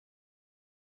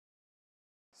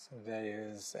So today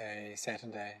is a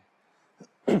Saturday,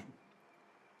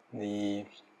 the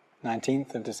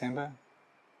 19th of December,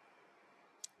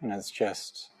 and it's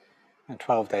just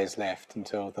 12 days left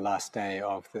until the last day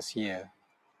of this year.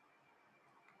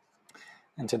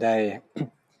 And today,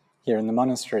 here in the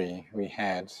monastery, we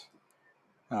had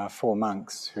 4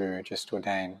 monks who just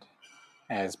ordained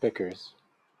as bhikkhus.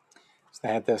 So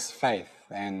they had this faith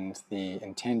and the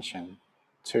intention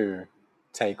to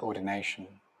take ordination.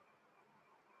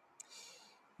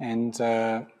 And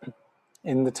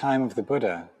in the time of the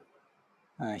Buddha,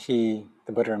 the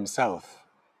Buddha himself,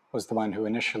 was the one who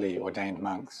initially ordained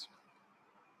monks.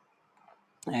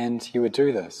 And he would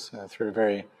do this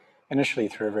initially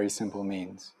through a very simple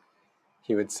means.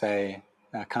 He would say,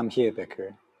 come here,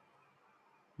 bhikkhu,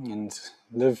 and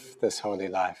live this holy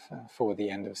life for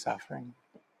the end of suffering.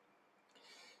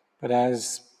 But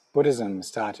as Buddhism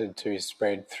started to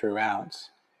spread throughout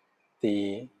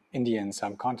the Indian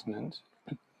subcontinent,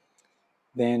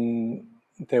 then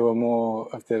there were more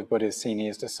of the Buddha's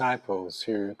senior disciples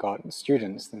who got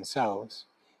students themselves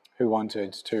who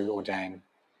wanted to ordain.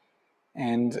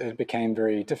 And it became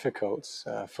very difficult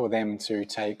for them to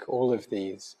take all of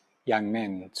these young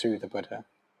men to the Buddha.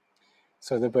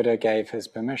 So the Buddha gave his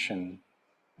permission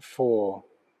for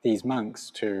these monks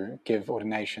to give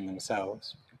ordination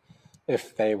themselves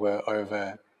if they were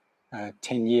over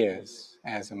 10 years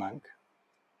as a monk.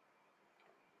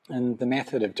 And the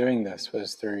method of doing this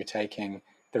was through taking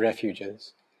the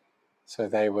refuges. So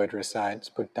they would recite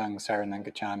Buddhang Saranang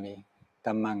Gacchami,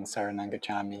 Dhammang Saranang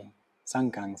Gacchami,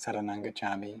 Sanghang Saranang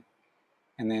Gacchami,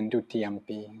 and then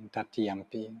Dutiyampi,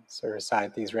 Tatiyampi. So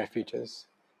recite these refuges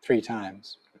 3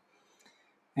 times.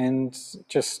 And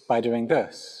just by doing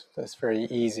this very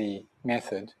easy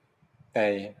method,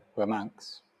 they were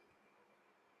monks.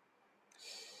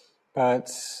 But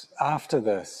after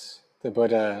this, the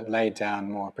Buddha laid down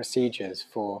more procedures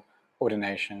for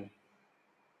ordination.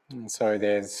 And so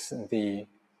there's the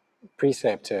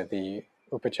preceptor, the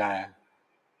upajjhaya,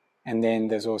 and then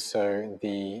there's also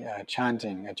the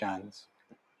chanting ajahns.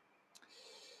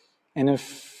 And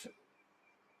if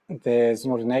there's an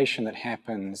ordination that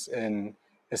happens in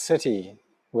a city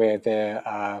where there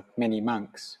are many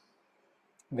monks,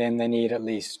 then they need at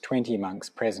least 20 monks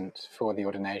present for the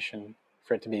ordination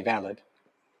for it to be valid,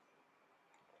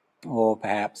 or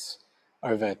perhaps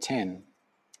over 10.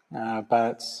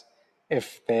 But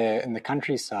if they're in the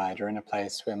countryside or in a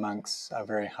place where monks are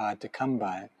very hard to come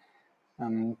by,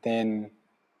 then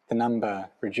the number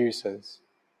reduces.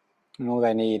 And all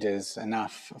they need is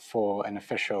enough for an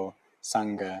official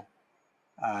Sangha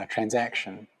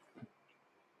transaction.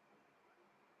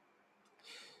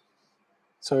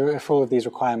 So if all of these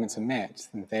requirements are met,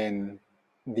 then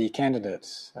the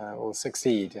candidate will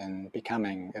succeed in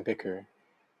becoming a bhikkhu,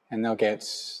 and they'll get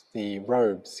the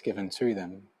robes given to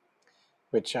them,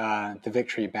 which are the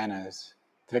victory banner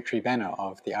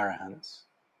of the Arahants.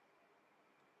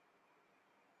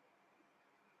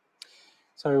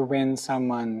 So when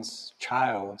someone's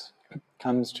child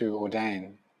comes to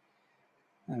ordain,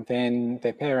 and then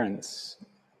their parents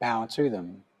bow to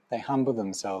them, they humble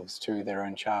themselves to their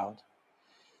own child.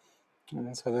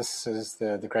 And so this is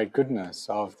the great goodness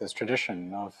of this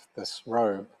tradition, of this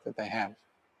robe that they have.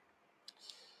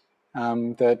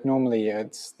 That normally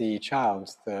it's the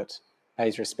child that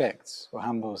pays respects or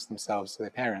humbles themselves to their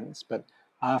parents, but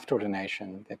after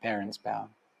ordination, their parents bow.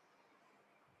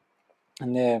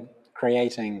 And they're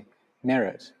creating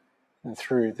merit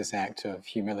through this act of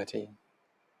humility.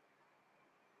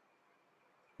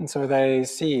 And so they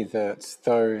see that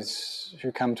those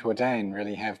who come to ordain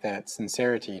really have that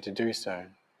sincerity to do so.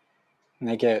 And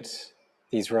they get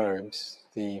these robes,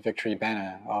 the victory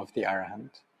banner of the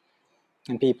Arahant.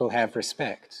 And people have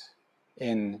respect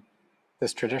in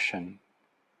this tradition,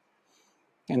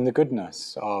 in the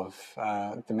goodness of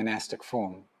the monastic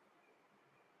form.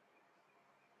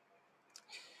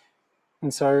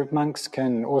 And so monks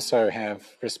can also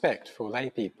have respect for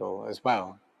lay people as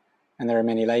well. And there are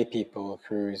many lay people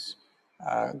whose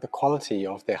the quality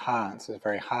of their hearts is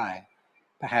very high.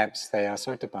 Perhaps they are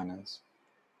sotapannas.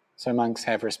 So monks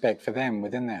have respect for them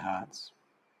within their hearts.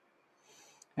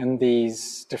 And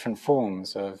these different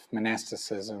forms of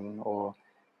monasticism or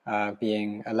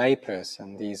being a lay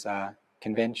person, these are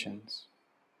conventions.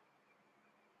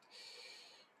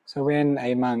 So when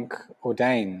a monk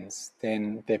ordains,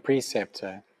 then their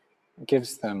preceptor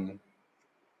gives them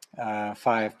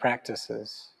 5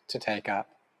 practices to take up,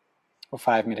 or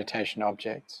 5 meditation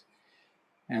objects.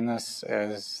 And this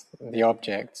is the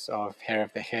objects of hair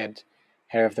of the head,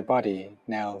 hair of the body,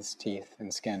 nails, teeth,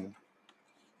 and skin.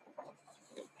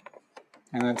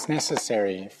 And it's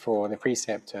necessary for the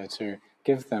preceptor to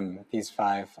give them these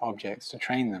 5 objects to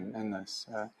train them in this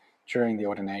during the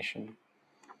ordination.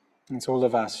 And so all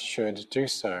of us should do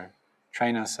so,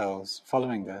 train ourselves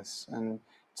following this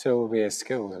until we are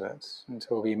skilled at it,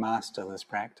 until we master this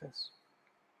practice.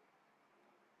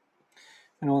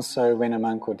 And also when a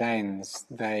monk ordains,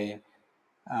 they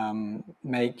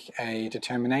make a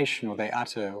determination, or they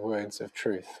utter words of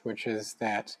truth, which is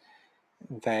that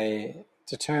they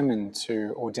determine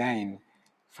to ordain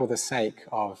for the sake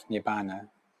of Nibbana,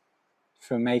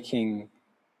 for making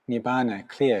Nibbana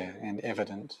clear and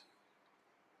evident.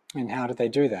 And how do they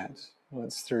do that? Well,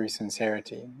 it's through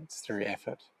sincerity, it's through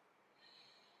effort.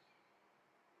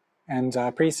 And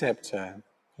our preceptor,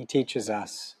 he teaches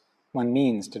us one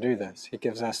means to do this. He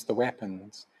gives us the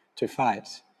weapons to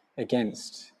fight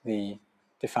against the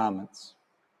defilements.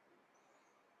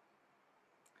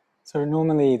 So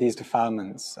normally these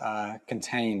defilements are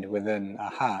contained within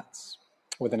our hearts,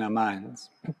 within our minds.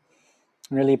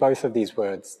 Really both of these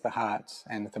words, the heart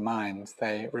and the mind,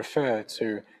 they refer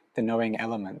to the knowing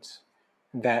element,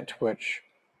 that which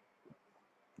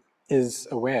is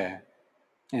aware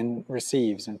and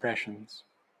receives impressions.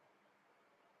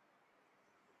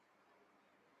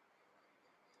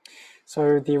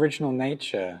 So the original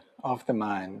nature of the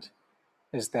mind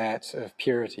is that of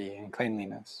purity and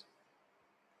cleanliness.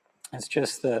 It's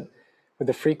just that with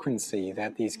the frequency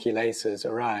that these kilesas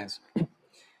arise,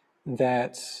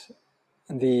 that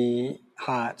the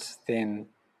heart then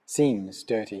seems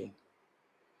dirty.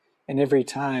 And every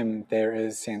time there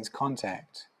is sense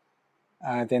contact,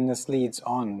 then this leads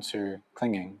on to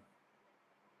clinging.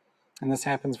 And this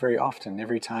happens very often,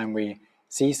 every time we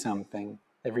see something,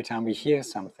 every time we hear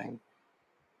something.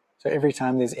 So every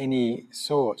time there's any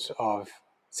sort of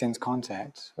sense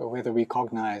contact, or whether we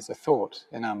cognize a thought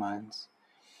in our minds,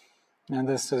 and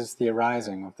this is the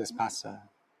arising of this phassa.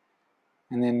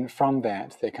 And then from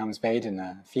that there comes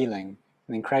vedana, feeling,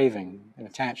 and then craving and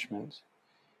attachment,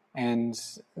 and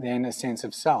then a sense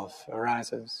of self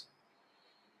arises.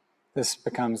 This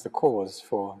becomes the cause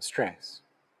for stress.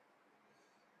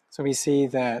 So we see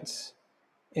that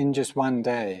in just one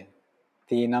day,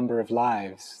 the number of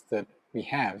lives that we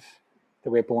have, that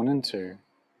we're born into,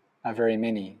 are very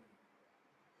many.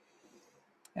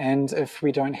 And if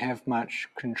we don't have much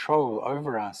control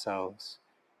over ourselves,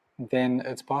 then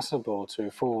it's possible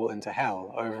to fall into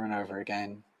hell over and over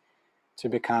again, to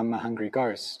become a hungry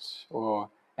ghost, or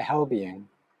a hell being,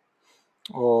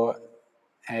 or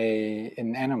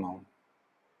an animal.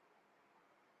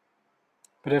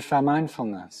 But if our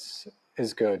mindfulness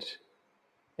is good,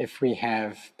 if we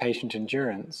have patient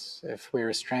endurance, if we're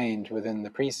restrained within the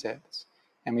precepts,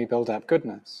 and we build up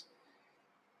goodness,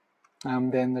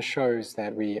 then this shows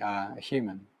that we are a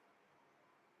human,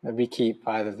 that we keep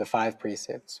either the 5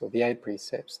 precepts or the 8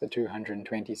 precepts, the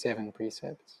 227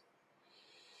 precepts.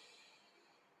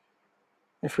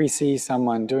 If we see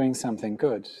someone doing something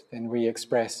good, then we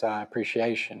express our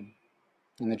appreciation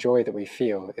and the joy that we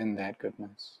feel in that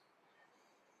goodness.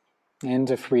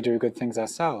 And if we do good things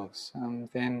ourselves,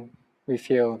 then we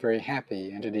feel very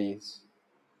happy and at ease.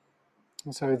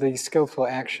 And so these skillful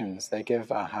actions, they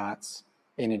give our hearts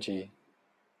energy.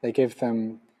 They give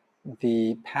them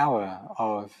the power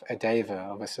of a deva,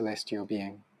 of a celestial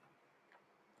being.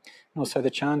 And also the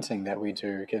chanting that we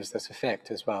do gives this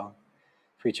effect as well.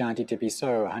 If we chant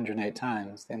Itipiso 108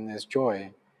 times, then there's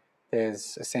joy,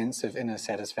 there's a sense of inner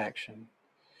satisfaction.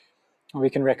 We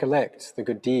can recollect the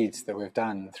good deeds that we've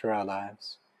done through our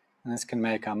lives, and this can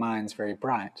make our minds very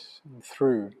bright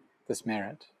through this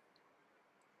merit.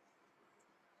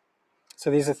 So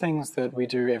these are things that we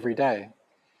do every day.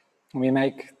 We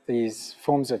make these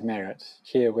forms of merit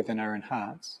here within our own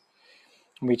hearts.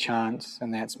 We chant,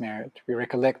 and that's merit. We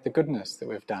recollect the goodness that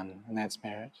we've done, and that's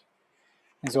merit.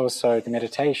 There's also the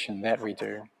meditation that we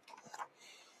do.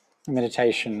 The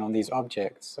meditation on these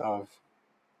objects of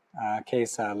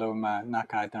Kesa, Loma,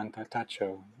 Naka, Danta,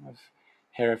 Tacho, of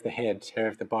hair of the head, hair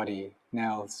of the body,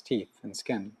 nails, teeth, and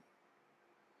skin.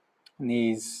 And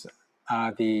these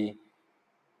are the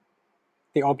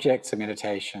objects of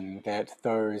meditation that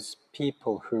those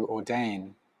people who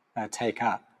ordain take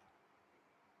up.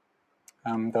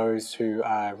 Those who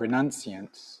are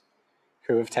renunciants,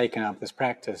 who have taken up this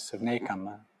practice of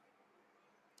nekkhamma.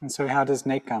 And so how does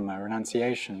nekkhamma,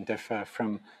 renunciation, differ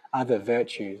from other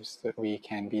virtues that we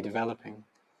can be developing?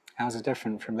 How is it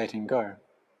different from letting go?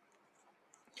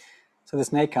 So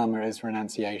this nekkhamma is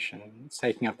renunciation. It's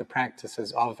taking up the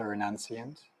practices of a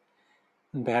renunciant.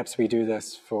 And perhaps we do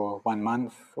this for 1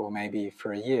 month or maybe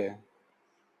for a year.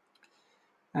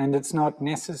 And it's not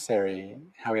necessary,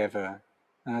 however,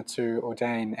 to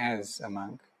ordain as a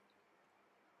monk.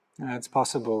 It's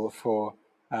possible for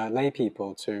lay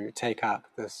people to take up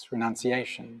this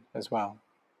renunciation as well.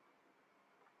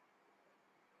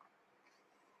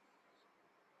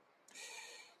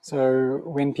 So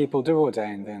when people do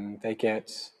ordain, then they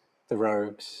get the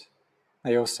robes.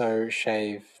 They also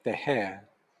shave their hair.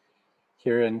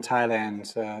 Here in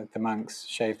Thailand, the monks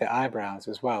shave their eyebrows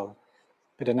as well.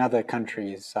 But in other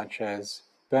countries, such as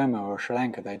Burma or Sri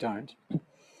Lanka, they don't.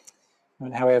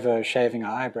 But however, shaving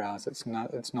our eyebrows, it's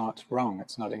not wrong,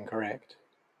 it's not incorrect.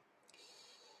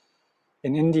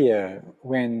 In India,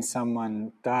 when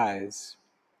someone dies,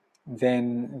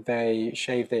 then they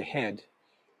shave their head,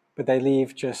 but they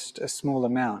leave just a small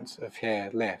amount of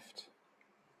hair left,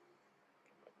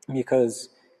 because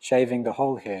shaving the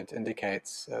whole head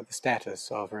indicates the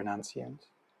status of renunciant.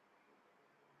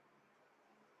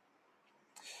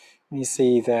 You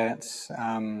see that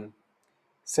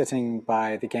sitting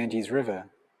by the Ganges River,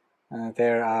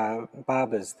 there are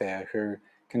barbers there who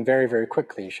can very, very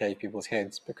quickly shave people's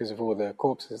heads because of all the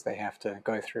corpses they have to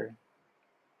go through.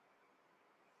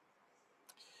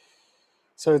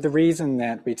 So the reason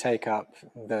that we take up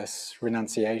this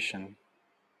renunciation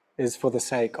is for the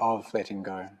sake of letting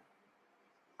go.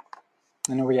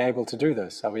 And are we able to do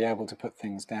this? Are we able to put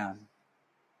things down?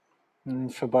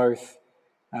 And for both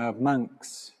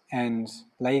monks and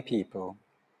lay people,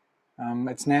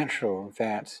 it's natural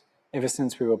that ever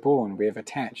since we were born, we have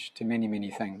attached to many,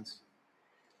 many things,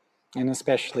 and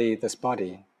especially this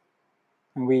body.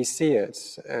 And we see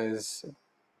it as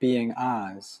being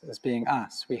ours, as being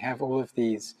us. We have all of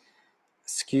these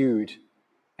skewed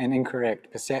and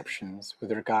incorrect perceptions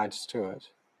with regards to it.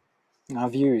 And our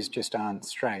views just aren't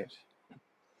straight.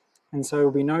 And so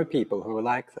we know people who are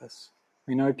like this.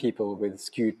 We know people with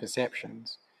skewed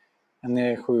perceptions, and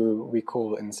they're who we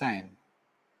call insane.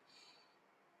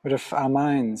 But if our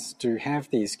minds do have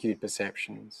these skewed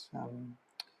perceptions,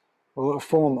 well, a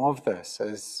form of this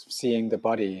is seeing the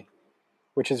body,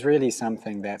 which is really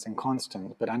something that's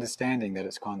inconstant, but understanding that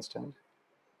it's constant.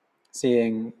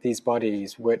 Seeing these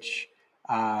bodies which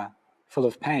are full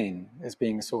of pain as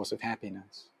being a source of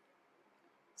happiness.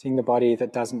 Seeing the body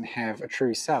that doesn't have a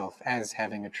true self as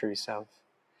having a true self.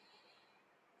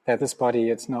 That this body,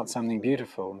 it's not something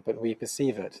beautiful, but we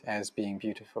perceive it as being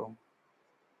beautiful.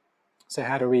 So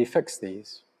how do we fix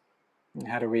these?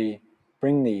 How do we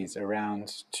bring these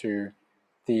around to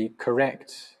the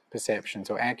correct perceptions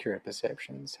or accurate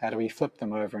perceptions? How do we flip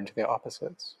them over into their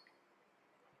opposites?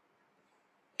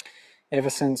 Ever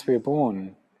since we're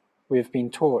born, we've been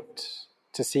taught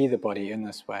to see the body in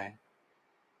this way.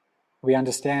 We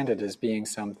understand it as being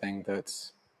something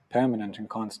that's permanent and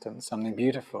constant, something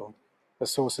beautiful, a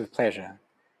source of pleasure,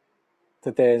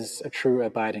 that there's a true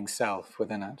abiding self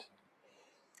within it.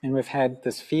 And we've had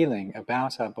this feeling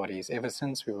about our bodies ever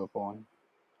since we were born.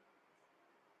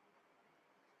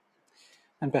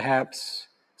 And perhaps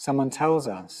someone tells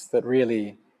us that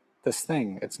really this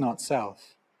thing, it's not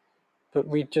self, but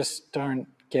we just don't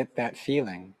get that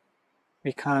feeling.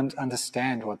 We can't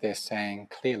understand what they're saying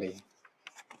clearly.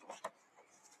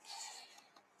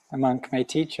 A monk may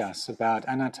teach us about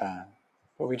anatta,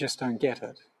 but we just don't get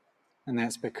it. And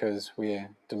that's because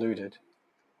we're deluded.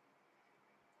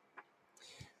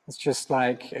 It's just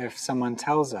like if someone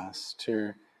tells us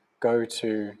to go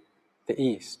to the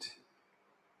east,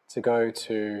 to go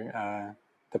to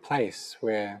the place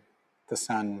where the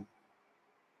sun,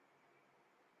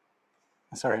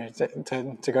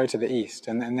 to go to the east,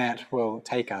 and that will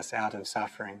take us out of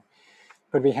suffering.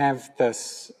 But we have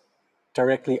this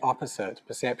directly opposite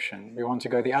perception. We want to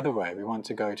go the other way. We want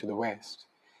to go to the west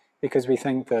because we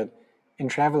think that in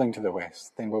traveling to the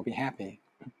west, then we'll be happy.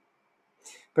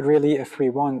 But really, if we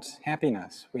want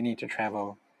happiness, we need to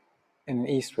travel in an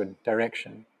eastward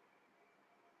direction.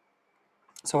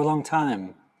 So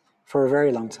for a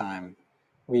very long time,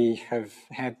 we have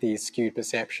had these skewed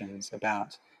perceptions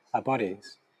about our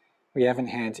bodies. We haven't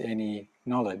had any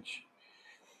knowledge.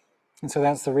 And so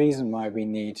that's the reason why we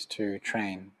need to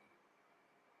train.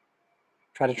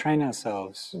 Try to train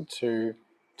ourselves to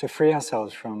free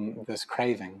ourselves from this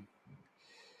craving.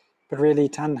 But really,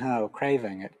 tanha, or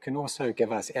craving, it can also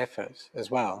give us effort as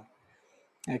well.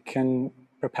 It can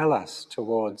propel us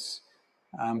towards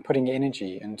putting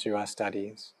energy into our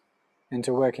studies,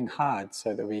 into working hard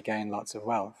so that we gain lots of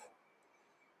wealth.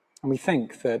 And we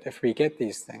think that if we get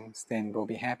these things, then we'll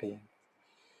be happy.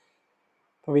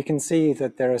 But we can see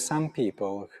that there are some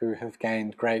people who have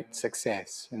gained great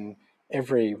success in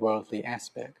every worldly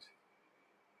aspect.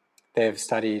 They've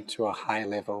studied to a high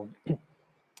level.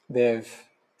 They've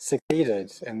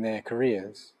succeeded in their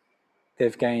careers.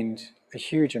 They've gained a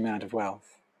huge amount of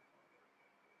wealth.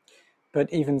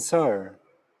 But even so,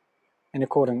 in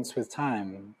accordance with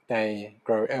time, they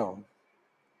grow ill.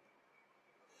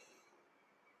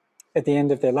 At the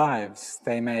end of their lives,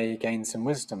 they may gain some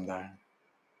wisdom, though.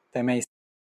 They may,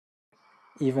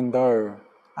 even though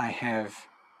I have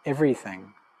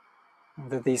everything,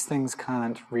 that these things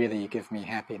can't really give me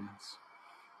happiness.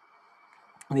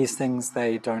 These things,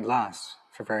 they don't last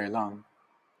for very long.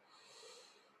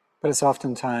 But it's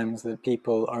oftentimes that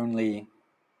people only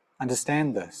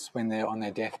understand this when they're on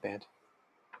their deathbed.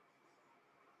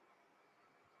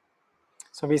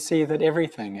 So we see that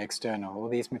everything external, all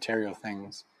these material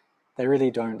things, they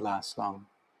really don't last long.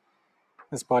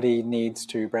 This body needs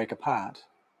to break apart.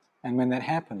 And when that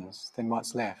happens, then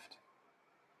what's left?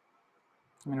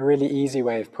 I mean, a really easy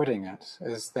way of putting it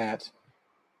is that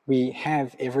we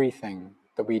have everything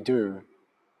that we do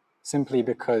simply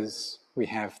because we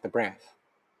have the breath.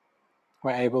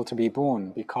 We're able to be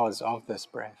born because of this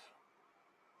breath.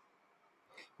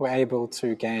 We're able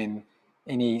to gain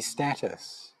any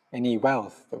status, any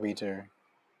wealth that we do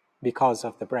because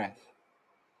of the breath.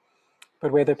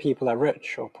 But whether people are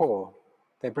rich or poor,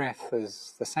 their breath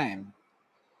is the same.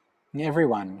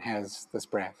 Everyone has this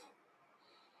breath.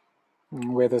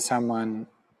 Whether someone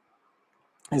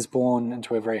is born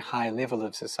into a very high level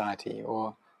of society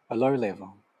or a low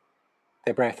level,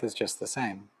 their breath is just the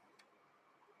same.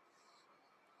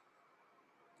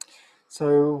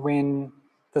 So when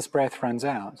this breath runs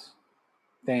out,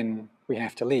 then we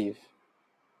have to leave.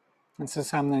 This is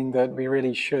something that we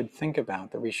really should think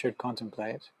about, that we should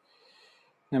contemplate.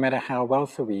 No matter how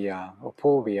wealthy we are or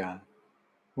poor we are,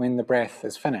 when the breath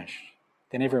is finished,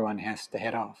 then everyone has to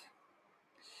head off.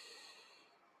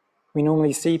 We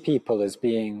normally see people as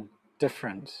being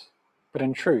different, but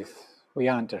in truth, we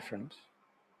aren't different.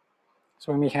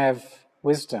 So when we have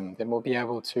wisdom, then we'll be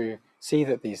able to see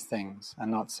that these things are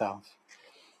not self.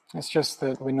 It's just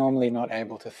that we're normally not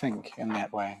able to think in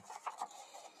that way,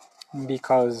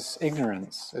 because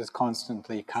ignorance is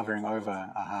constantly covering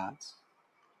over our hearts.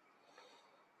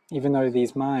 Even though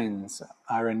these minds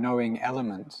are a knowing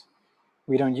element,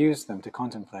 we don't use them to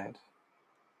contemplate.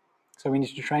 So we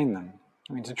need to train them.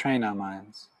 We need to train our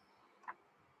minds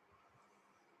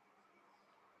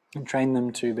and train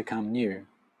them to become new.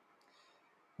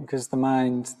 Because the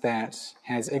mind that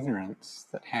has ignorance,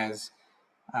 that has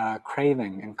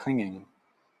craving and clinging,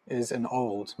 is an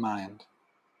old mind.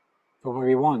 But what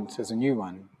we want is a new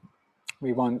one.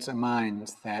 We want a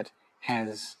mind that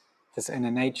has this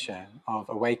inner nature of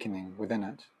awakening within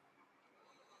it,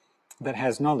 that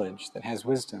has knowledge, that has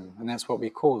wisdom, and that's what we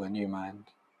call a new mind.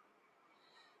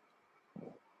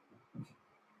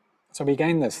 So we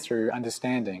gain this through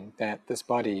understanding that this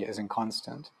body is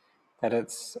inconstant, that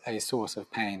it's a source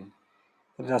of pain,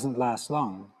 that it doesn't last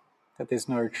long, that there's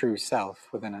no true self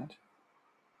within it.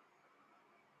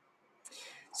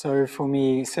 So for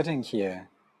me, sitting here,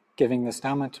 giving this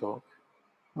Dhamma talk,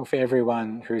 or for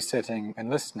everyone who's sitting and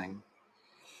listening,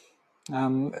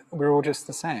 we're all just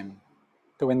the same.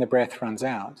 But when the breath runs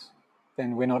out,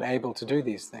 then we're not able to do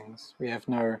these things. We have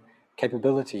no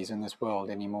capabilities in this world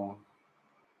anymore.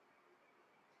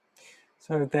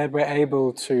 So that we're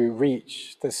able to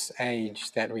reach this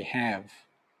age that we have,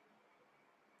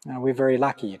 we're very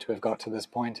lucky to have got to this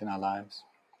point in our lives.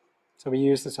 So we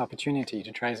use this opportunity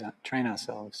to train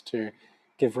ourselves to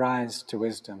give rise to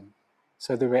wisdom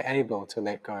so that we're able to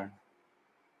let go.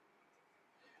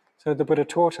 So the Buddha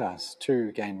taught us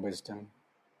to gain wisdom.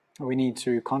 We need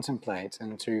to contemplate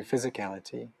into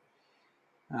physicality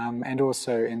and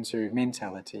also into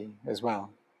mentality as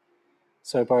well.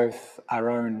 So both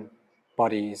our own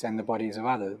bodies and the bodies of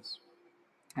others.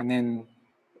 And then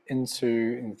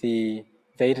into the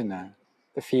Vedana,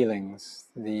 the feelings,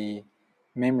 the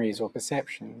memories or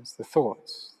perceptions, the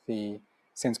thoughts, the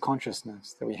sense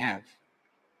consciousness that we have.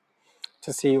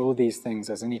 To see all these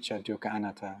things as anicca, dukkha,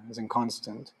 anatta, as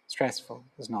inconstant, stressful,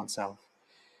 as not self.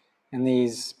 And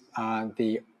these are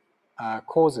the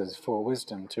causes for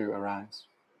wisdom to arise.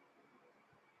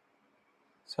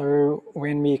 So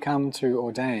when we come to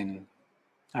ordain,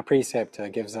 our preceptor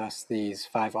gives us these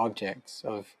 5 objects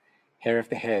of hair of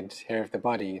the head, hair of the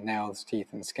body, nails, teeth,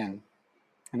 and skin.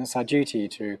 And it's our duty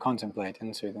to contemplate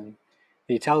into them.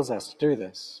 He tells us to do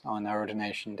this on our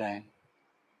ordination day.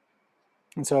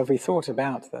 And so have we thought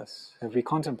about this? Have we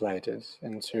contemplated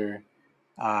into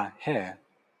our hair?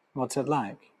 What's it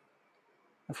like?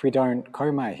 If we don't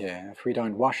comb our hair, if we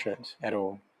don't wash it at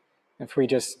all, if we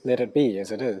just let it be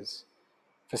as it is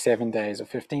for 7 days or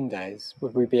 15 days,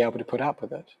 would we be able to put up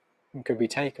with it? And could we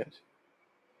take it?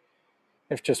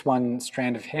 If just one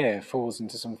strand of hair falls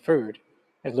into some food,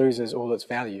 it loses all its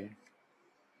value.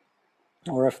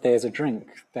 Or if there's a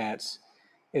drink that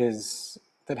has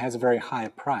a very high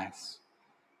price,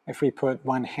 If we put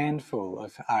one handful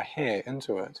of our hair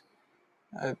into it,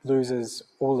 it loses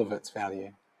all of its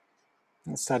value.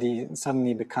 It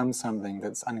suddenly becomes something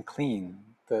that's unclean,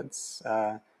 that's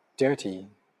dirty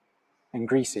and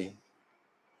greasy.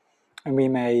 And we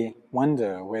may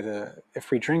wonder whether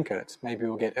if we drink it, maybe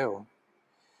we'll get ill.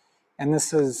 And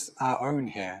this is our own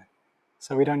hair,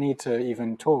 so we don't need to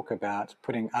even talk about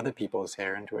putting other people's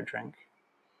hair into a drink.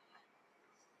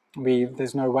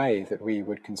 There's no way that we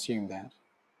would consume that.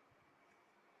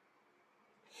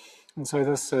 And so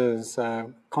this is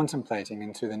contemplating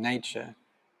into the nature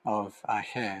of our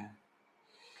hair.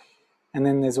 And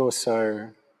then there's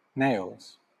also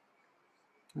nails.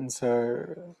 And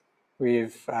so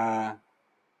we've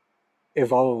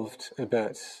evolved a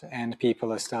bit, and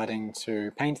people are starting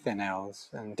to paint their nails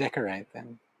and decorate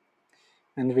them.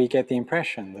 And we get the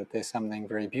impression that there's something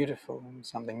very beautiful and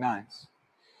something nice.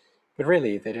 But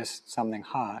really, they're just something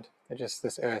hard. They're just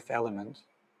this earth element.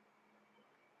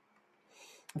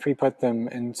 If we put them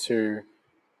into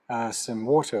some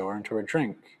water or into a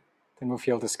drink, then we'll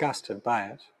feel disgusted by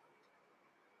it.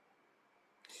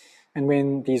 And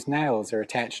when these nails are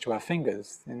attached to our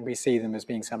fingers, then we see them as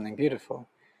being something beautiful.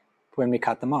 When we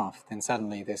cut them off, then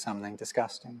suddenly there's something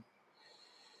disgusting.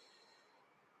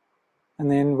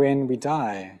 And then when we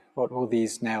die, what will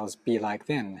these nails be like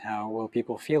then? How will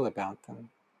people feel about them?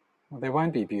 Well, they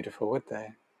won't be beautiful, would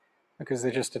they? Because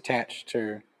they're just attached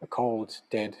to a cold,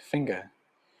 dead finger.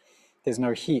 There's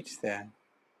no heat there.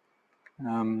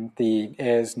 The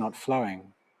air's not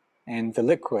flowing, and the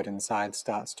liquid inside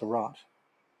starts to rot.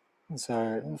 And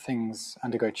so things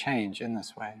undergo change in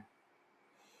this way.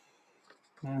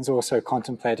 And it's also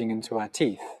contemplating into our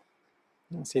teeth.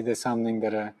 You see, there's something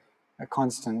that are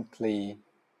constantly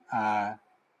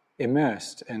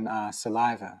immersed in our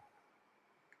saliva.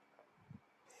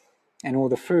 And all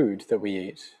the food that we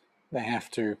eat, they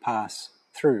have to pass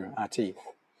through our teeth.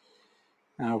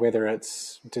 Whether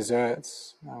it's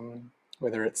desserts,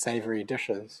 whether it's savory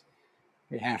dishes,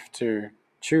 we have to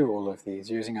chew all of these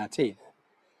using our teeth.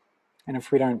 And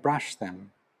if we don't brush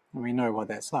them, we know what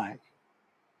that's like.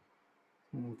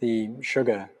 The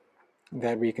sugar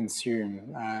that we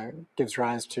consume gives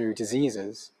rise to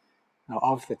diseases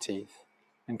of the teeth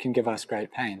and can give us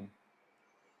great pain.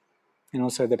 And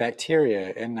also the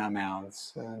bacteria in our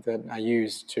mouths that are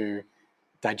used to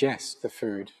digest the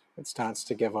food, it starts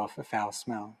to give off a foul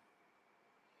smell.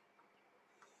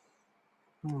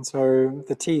 And so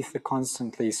the teeth are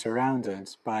constantly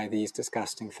surrounded by these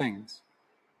disgusting things.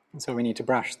 And so we need to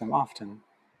brush them often.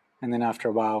 And then after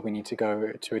a while we need to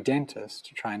go to a dentist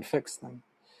to try and fix them.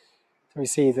 So we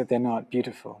see that they're not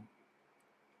beautiful.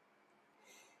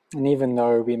 And even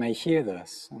though we may hear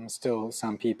this, still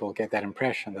some people get that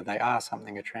impression that they are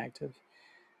something attractive.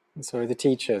 And so the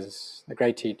teachers, the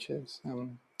great teachers,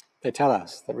 they tell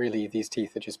us that really these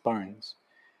teeth are just bones.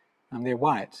 They're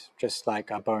white, just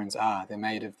like our bones are. They're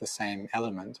made of the same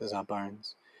element as our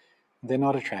bones. They're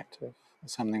not attractive.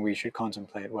 It's something we should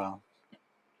contemplate well.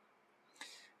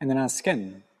 And then our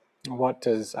skin. What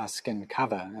does our skin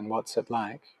cover and what's it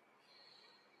like?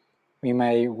 We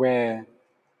may wear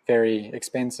very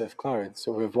expensive clothes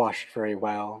that we've washed very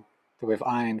well, that we've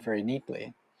ironed very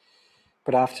neatly.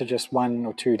 But after just 1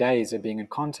 or 2 days of being in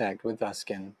contact with our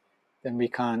skin, then we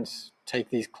can't take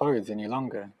these clothes any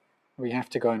longer. We have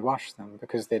to go and wash them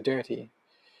because they're dirty.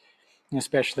 And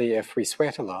especially if we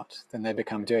sweat a lot, then they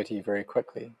become dirty very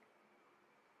quickly.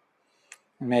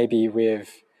 And maybe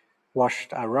we've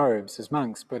washed our robes as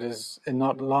monks, but as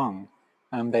not long,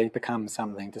 they become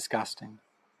something disgusting.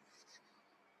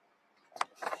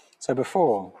 So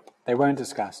before, they weren't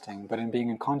disgusting, but in being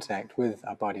in contact with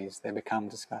our bodies, they become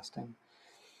disgusting.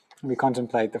 And we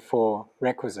contemplate the 4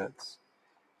 requisites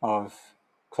of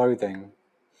clothing,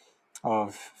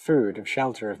 of food, of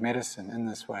shelter, of medicine in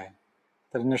this way.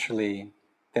 That initially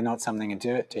they're not something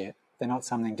dirty. They're not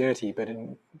something dirty, but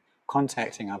in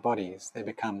contacting our bodies, they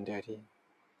become dirty.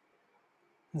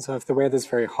 And so if the weather's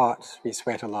very hot, we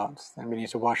sweat a lot, then we need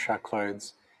to wash our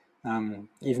clothes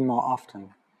even more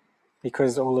often,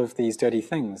 because all of these dirty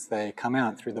things, they come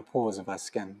out through the pores of our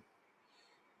skin.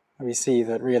 We see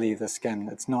that really the skin,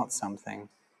 it's not something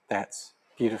that's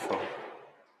beautiful.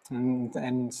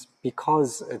 And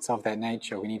because it's of that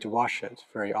nature, we need to wash it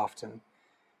very often.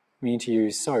 We need to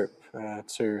use soap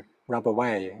to rub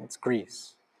away its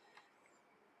grease.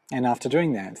 And after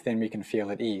doing that, then we can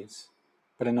feel at ease.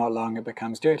 But in not long it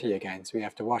becomes dirty again, so we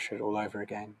have to wash it all over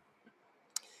again.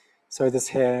 So this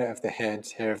hair of the head,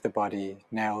 hair of the body,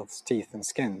 nails, teeth, and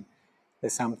skin,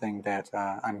 is something that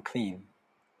are unclean.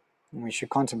 And we should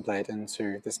contemplate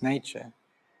into this nature.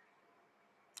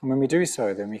 And when we do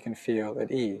so, then we can feel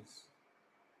at ease.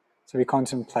 So we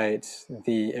contemplate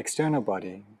the external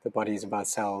body, the bodies of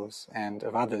ourselves and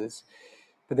of others,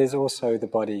 but there's also the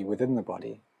body within the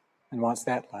body. And what's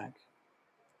that like?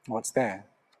 What's there?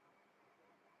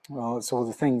 Well, it's all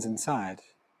the things inside.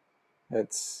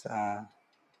 It's our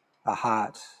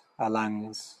heart, our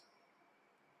lungs,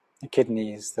 the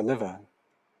kidneys, the liver,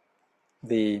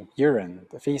 the urine,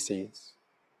 the feces,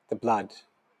 the blood,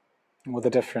 all the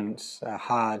different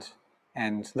hard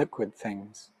and liquid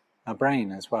things, our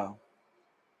brain as well.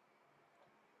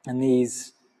 And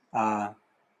these are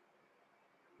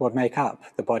what make up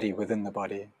the body within the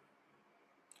body.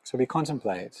 So we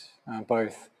contemplate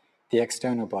both the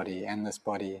external body and this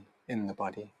body in the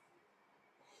body.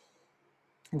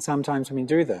 And sometimes when we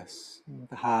do this,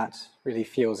 the heart really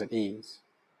feels at ease.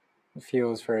 It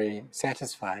feels very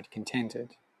satisfied,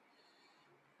 contented.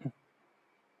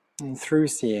 And through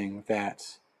seeing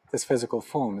that this physical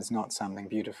form is not something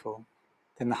beautiful,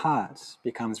 then the heart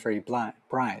becomes very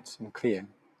bright and clear.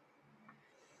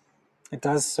 It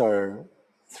does so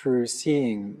through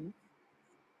seeing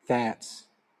that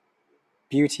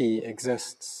beauty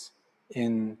exists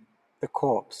in the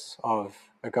corpse of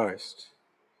a ghost.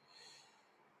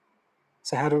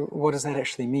 So what does that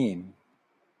actually mean?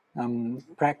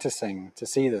 Practicing to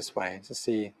see this way, to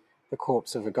see the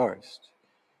corpse of a ghost.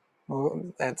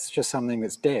 Well, that's just something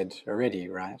that's dead already,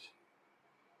 right?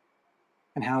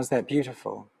 And how is that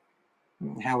beautiful?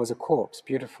 How is a corpse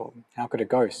beautiful? How could a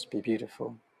ghost be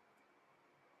beautiful?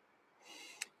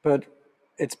 But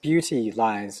its beauty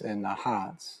lies in our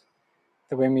hearts.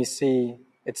 That when we see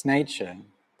its nature,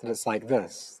 that it's like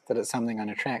this, that it's something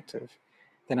unattractive,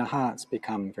 then our hearts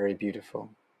become very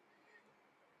beautiful.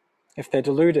 If they're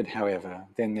deluded, however,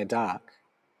 then they're dark.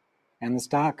 And this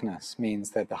darkness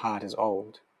means that the heart is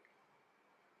old.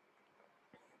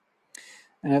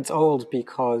 And it's old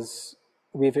because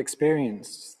we've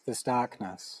experienced this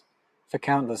darkness for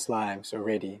countless lives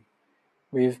already.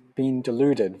 We've been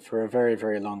deluded for a very,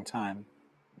 very long time.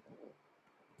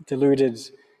 Deluded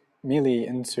merely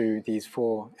into these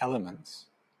four elements.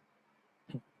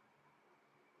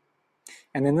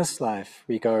 And in this life,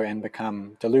 we go and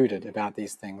become deluded about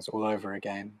these things all over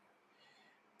again.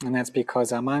 And that's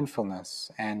because our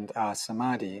mindfulness and our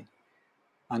samadhi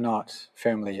are not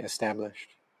firmly established.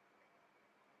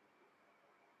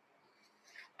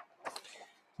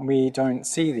 We don't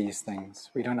see these things.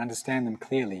 We don't understand them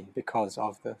clearly because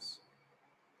of this.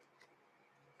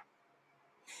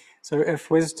 So if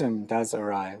wisdom does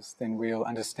arise, then we'll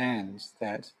understand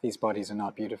that these bodies are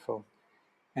not beautiful.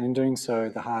 And in doing so,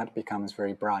 the heart becomes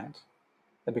very bright.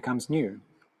 It becomes new.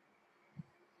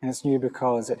 And it's new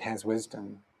because it has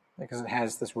wisdom, because it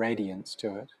has this radiance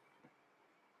to it.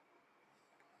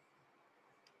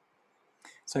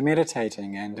 So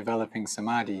meditating and developing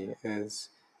samadhi is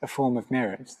a form of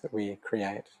merit that we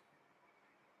create.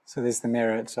 So there's the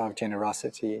merit of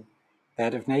generosity,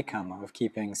 that of nekama, of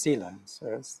keeping sila.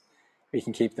 So we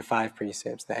can keep the 5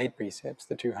 precepts, the 8 precepts,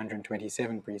 the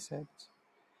 227 precepts.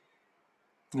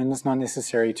 And it's not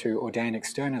necessary to ordain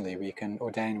externally. We can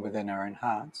ordain within our own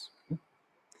hearts.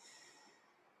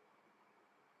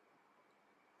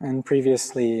 And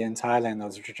previously in Thailand, there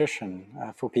was a tradition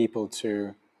for people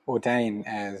to ordain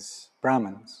as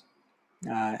Brahmins.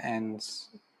 And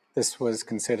this was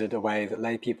considered a way that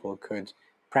lay people could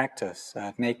practice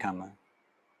nekama,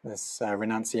 this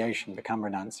renunciation, become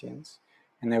renunciants.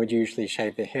 And they would usually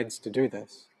shave their heads to do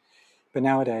this. But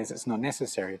nowadays it's not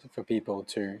necessary for people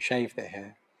to shave their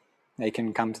hair. They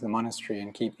can come to the monastery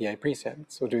and keep the 8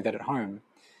 precepts, or do that at home.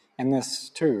 And this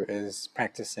too is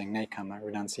practicing nekama,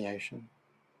 renunciation.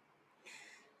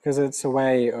 Because it's a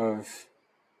way of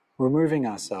removing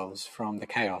ourselves from the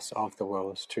chaos of the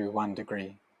world to one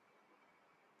degree.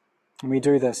 And we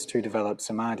do this to develop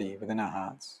samadhi within our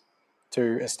hearts,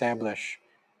 to establish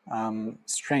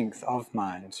strength of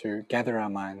mind, to gather our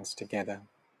minds together.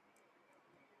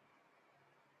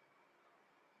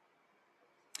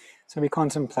 So we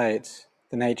contemplate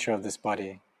the nature of this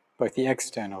body, both the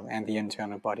external and the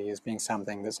internal body, as being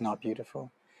something that's not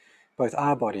beautiful, both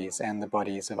our bodies and the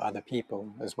bodies of other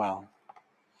people as well.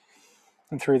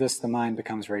 And through this, the mind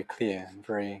becomes very clear and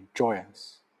very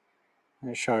joyous. And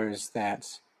it shows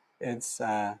that it's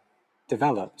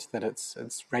developed, that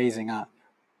it's raising up.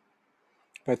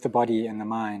 Both the body and the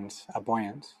mind are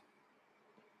buoyant.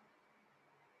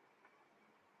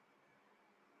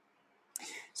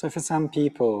 So for some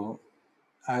people,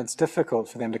 it's difficult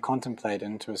for them to contemplate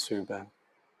into asubha,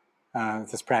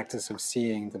 this practice of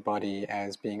seeing the body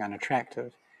as being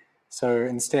unattractive. So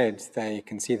instead, they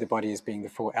can see the body as being the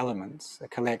 4 elements, a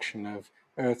collection of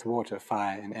earth, water,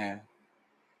 fire, and air.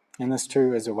 And this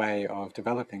too is a way of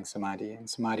developing samadhi, and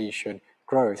samadhi should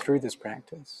grow through this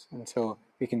practice until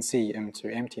we can see into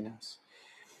emptiness.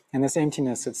 And this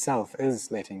emptiness itself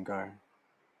is letting go.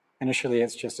 Initially,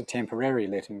 it's just a temporary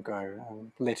letting go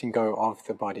of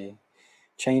the body,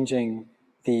 changing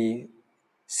the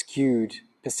skewed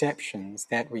perceptions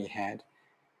that we had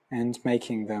and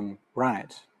making them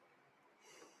right.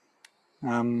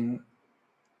 That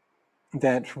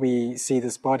we see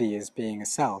this body as being a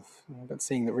self, but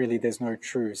seeing that really there's no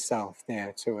true self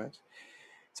there to it.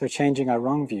 So changing our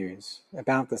wrong views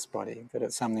about this body, that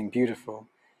it's something beautiful,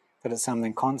 that it's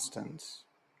something constant,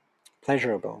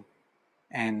 pleasurable,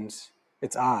 and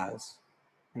it's ours,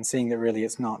 and seeing that really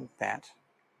it's not that.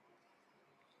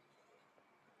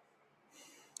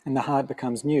 And the heart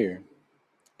becomes new,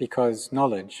 because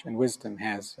knowledge and wisdom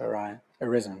has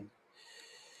arisen.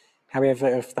 However,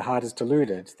 if the heart is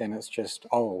deluded, then it's just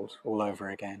old all over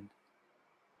again.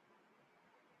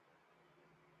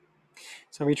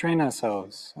 So we train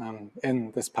ourselves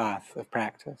in this path of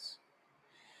practice.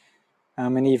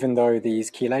 And even though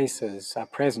these kilesas are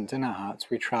present in our hearts,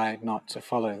 we try not to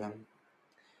follow them.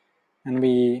 And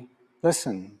we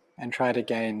listen and try to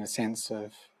gain a sense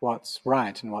of what's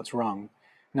right and what's wrong,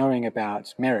 knowing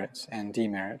about merit and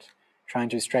demerit, trying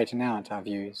to straighten out our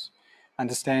views,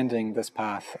 understanding this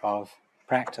path of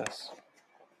practice.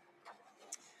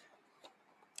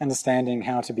 Understanding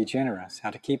how to be generous, how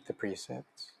to keep the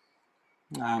precepts.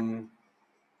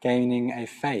 Gaining a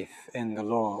faith in the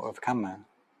law of karma.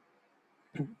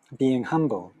 Being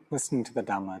humble, listening to the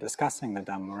Dhamma, discussing the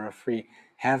Dhamma, or if we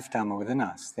have Dhamma within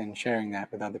us, then sharing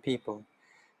that with other people.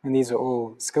 And these are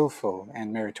all skillful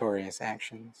and meritorious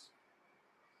actions.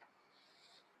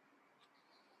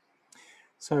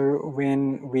 So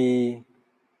when we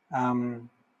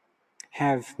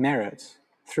have merit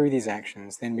through these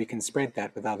actions, then we can spread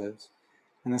that with others.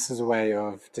 And this is a way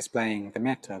of displaying the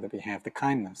metta that we have, the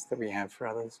kindness that we have for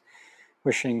others,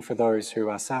 wishing for those who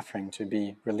are suffering to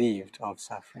be relieved of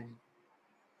suffering.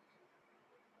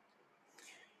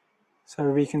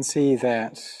 So we can see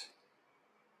that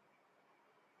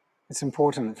it's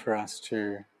important for us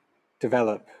to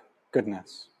develop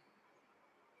goodness,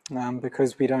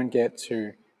 because we don't get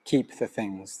to keep the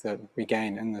things that we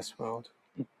gain in this world.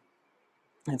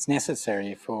 It's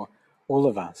necessary for all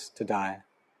of us to die.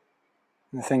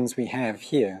 And the things we have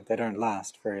here, they don't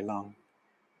last very long.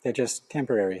 They're just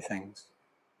temporary things.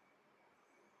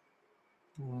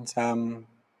 And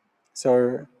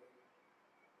so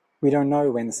we don't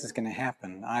know when this is going to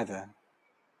happen either.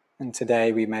 And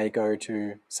today we may go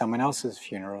to someone else's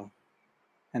funeral,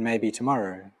 and maybe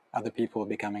tomorrow other people will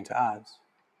be coming to ours.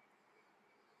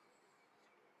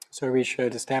 So we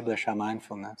should establish our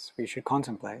mindfulness, we should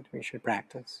contemplate, we should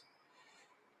practice.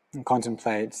 And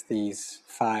contemplate these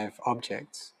 5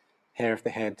 objects: hair of the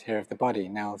head, hair of the body,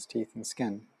 nails, teeth, and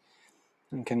skin.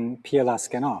 And can peel our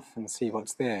skin off and see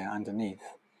what's there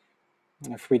underneath.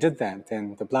 And if we did that,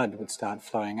 then the blood would start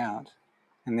flowing out,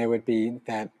 and there would be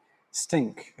that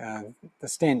stink, the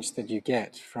stench that you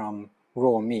get from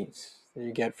raw meat, that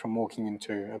you get from walking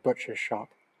into a butcher's shop.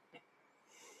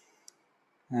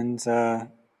 And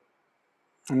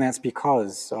that's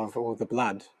because of all the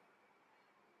blood.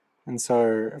 And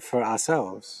so for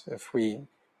ourselves, if we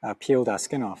peeled our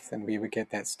skin off, then we would get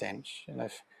that stench. And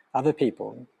if other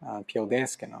people peeled their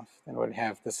skin off, then it would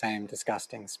have the same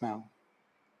disgusting smell.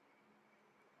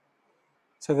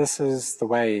 So this is the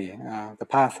way, the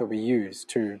path that we use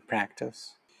to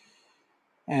practice.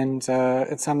 And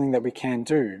it's something that we can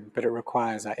do, but it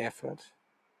requires our effort.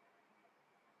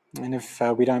 And if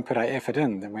we don't put our effort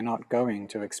in, then we're not going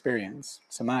to experience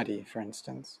samadhi, for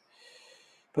instance.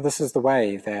 But this is the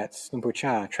way that Luang Pu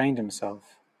Cha trained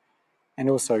himself and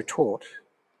also taught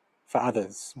for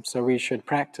others. So we should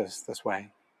practice this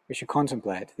way. We should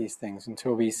contemplate these things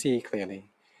until we see clearly.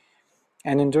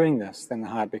 And in doing this, then the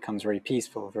heart becomes very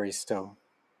peaceful, very still.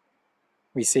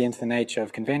 We see into the nature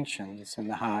of conventions, and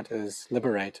the heart is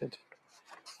liberated.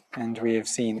 And we have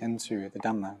seen into the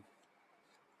Dhamma.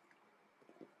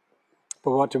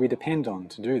 But what do we depend on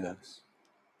to do this?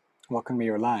 What can we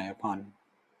rely upon?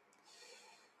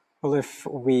 Well, if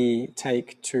we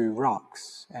take 2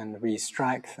 rocks and we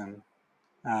strike them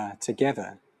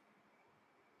together,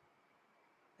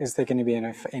 is there going to be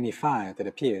any fire that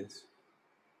appears?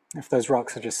 If those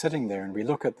rocks are just sitting there and we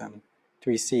look at them,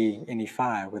 do we see any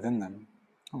fire within them?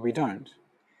 Well, we don't.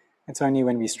 It's only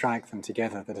when we strike them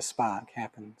together that a spark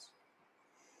happens.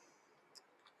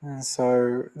 And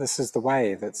so this is the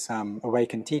way that some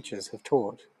awakened teachers have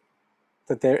taught,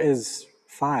 that there is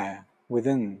fire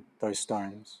within those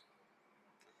stones.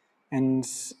 And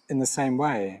in the same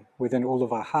way, within all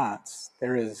of our hearts,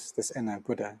 there is this inner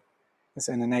Buddha, this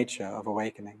inner nature of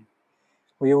awakening.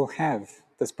 We all have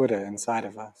this Buddha inside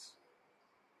of us.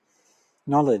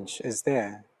 Knowledge is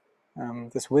there.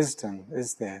 This wisdom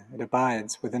is there. It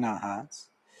abides within our hearts.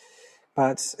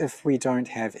 But if we don't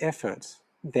have effort,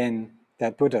 then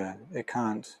that Buddha, it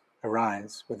can't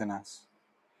arise within us.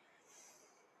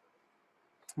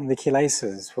 And the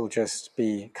kilesas will just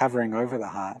be covering over the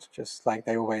heart, just like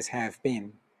they always have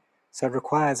been. So it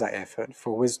requires our effort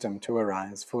for wisdom to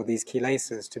arise, for these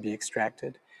kilesas to be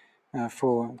extracted,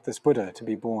 for this Buddha to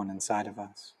be born inside of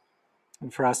us,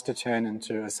 and for us to turn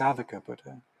into a Savaka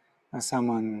Buddha,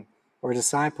 someone or a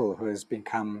disciple who has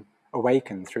become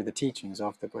awakened through the teachings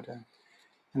of the Buddha.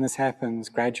 And this happens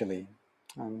gradually,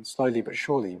 slowly but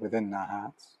surely within our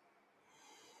hearts.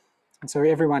 And so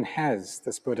everyone has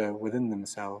this Buddha within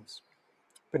themselves.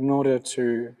 But in order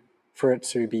for it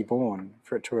to be born,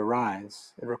 for it to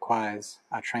arise, it requires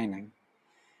our training.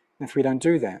 And if we don't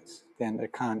do that, then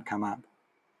it can't come up.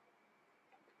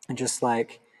 And just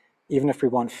like, even if we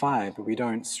want fire, but we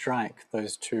don't strike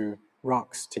those two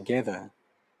rocks together,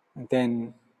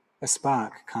 then a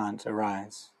spark can't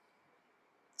arise.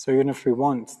 So even if we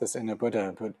want this inner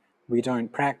Buddha, but we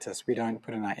don't practice, we don't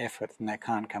put in our effort, then that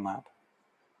can't come up.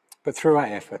 But through our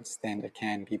efforts, then it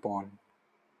can be born.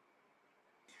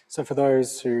 So for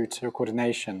those who took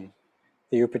ordination,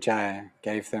 the Upajjhaya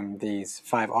gave them these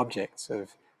 5 objects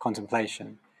of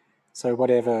contemplation. So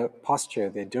whatever posture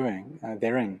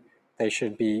they're in, they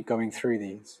should be going through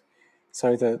these,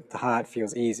 so that the heart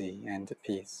feels easy and at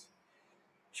peace.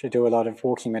 Should do a lot of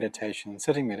walking meditation,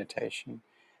 sitting meditation,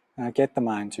 get the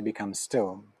mind to become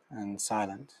still and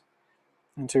silent,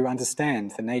 and to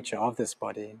understand the nature of this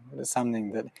body. It's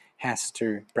something that has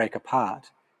to break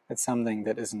apart. It's something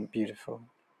that isn't beautiful.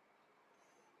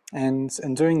 And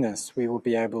in doing this, we will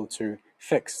be able to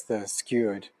fix the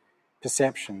skewed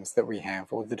perceptions that we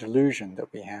have, or the delusion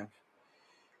that we have.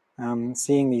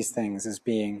 Seeing these things as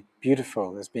being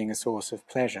beautiful, as being a source of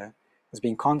pleasure, as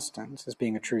being constant, as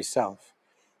being a true self.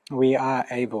 We are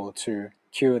able to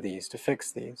cure these, to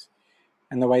fix these.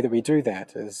 And the way that we do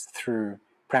that is through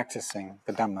practicing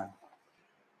the Dhamma.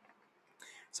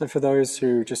 So for those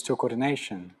who just took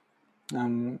ordination,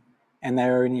 and they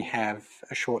only have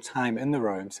a short time in the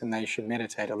robes, and they should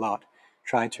meditate a lot,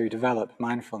 try to develop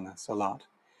mindfulness a lot.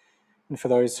 And for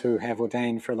those who have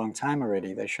ordained for a long time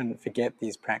already, they shouldn't forget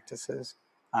these practices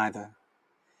either.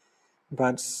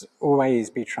 But always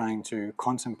be trying to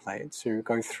contemplate, to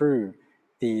go through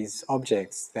these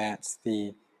objects that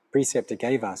the preceptor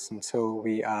gave us until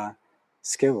we are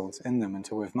skilled in them,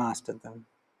 until we've mastered them,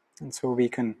 until we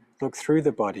can look through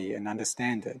the body and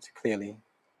understand it clearly.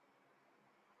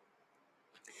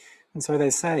 And so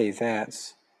they say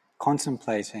that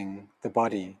contemplating the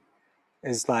body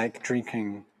is like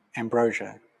drinking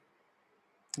ambrosia.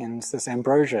 And this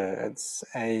ambrosia, it's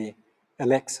an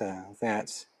elixir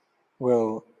that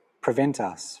will prevent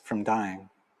us from dying.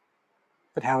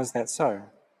 But how is that so?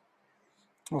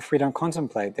 Well, if we don't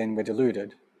contemplate, then we're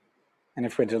deluded. And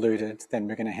if we're deluded, then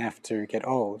we're going to have to get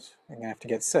old, we're going to have to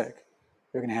get sick,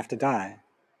 we're going to have to die.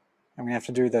 And we have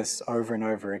to do this over and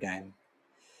over again.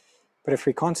 But if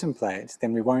we contemplate,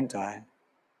 then we won't die.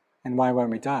 And why won't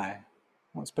we die?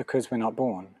 Well, it's because we're not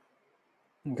born.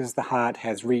 Because the heart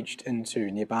has reached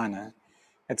into Nibbana.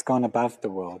 It's gone above the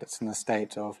world. It's in the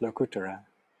state of Lokuttara.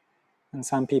 And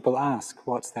some people ask,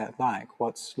 what's that like?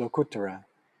 What's Lokuttara?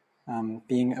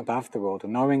 Being above the world or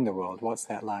knowing the world, what's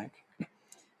that like? And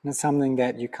it's something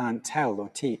that you can't tell or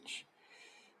teach.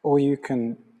 All you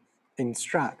can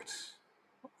instruct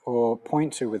or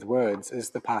point to with words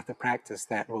is the path of practice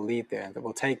that will lead there, that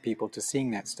will take people to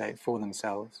seeing that state for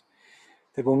themselves,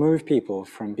 that will move people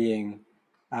from being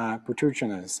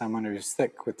putujanas, someone who's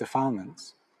thick with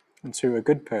defilements, into a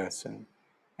good person,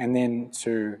 and then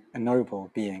to a noble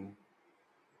being.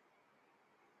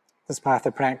 This path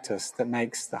of practice that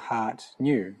makes the heart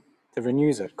new, that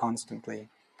renews it constantly,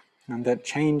 and that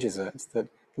changes it, that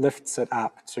lifts it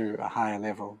up to a higher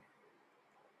level.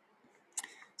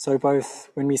 So both,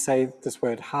 when we say this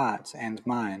word heart and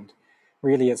mind,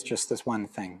 really it's just this one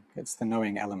thing. It's the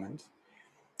knowing element.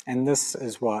 And this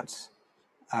is what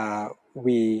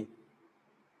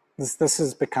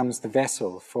becomes the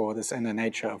vessel for this inner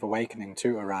nature of awakening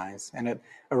to arise. And it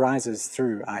arises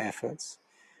through our efforts,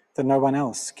 that no one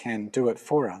else can do it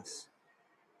for us.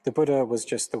 The Buddha was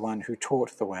just the one who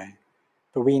taught the way,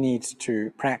 but we need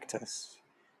to practice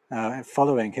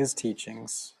following his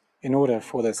teachings in order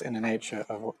for this inner nature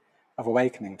of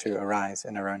awakening to arise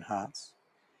in our own hearts.